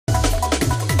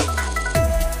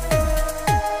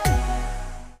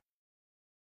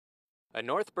A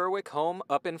North Berwick home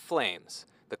up in flames,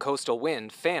 the coastal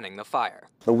wind fanning the fire.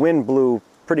 The wind blew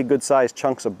pretty good-sized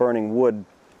chunks of burning wood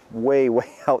way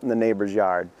out in the neighbor's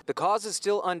yard. The cause is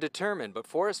still undetermined, but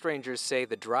forest rangers say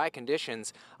the dry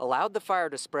conditions allowed the fire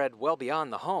to spread well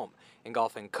beyond the home,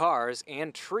 engulfing cars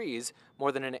and trees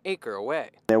more than an acre away.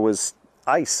 There was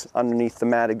ice underneath the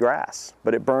matted grass,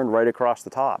 but it burned right across the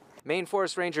top. Maine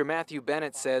Forest Ranger Matthew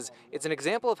Bennett says it's an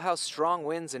example of how strong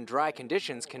winds and dry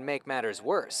conditions can make matters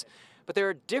worse. But there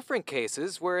are different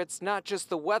cases where it's not just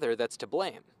the weather that's to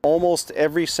blame. Almost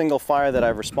every single fire that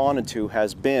I've responded to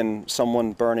has been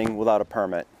someone burning without a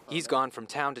permit. He's gone from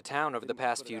town to town over the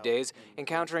past few days,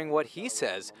 encountering what he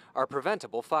says are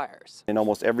preventable fires. In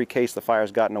almost every case, the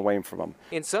fire's gotten away from them.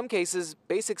 In some cases,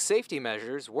 basic safety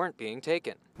measures weren't being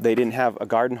taken. They didn't have a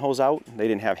garden hose out, they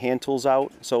didn't have hand tools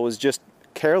out, so it was just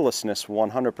carelessness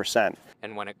 100%.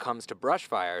 And when it comes to brush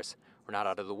fires, we're not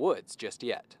out of the woods just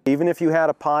yet. Even if you had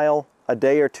a pile a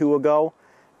day or two ago,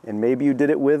 and maybe you did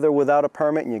it with or without a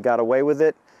permit and you got away with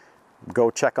it, go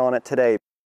check on it today.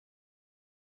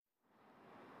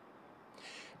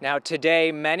 Now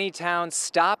today, many towns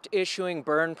stopped issuing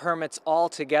burn permits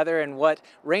altogether, and what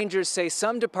rangers say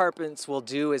some departments will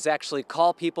do is actually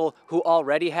call people who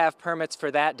already have permits for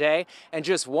that day and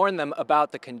just warn them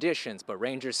about the conditions. But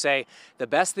rangers say the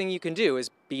best thing you can do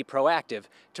is be proactive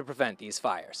to prevent these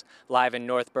fires. Live in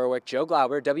North Berwick, Joe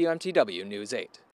Glauber, WMTW News 8.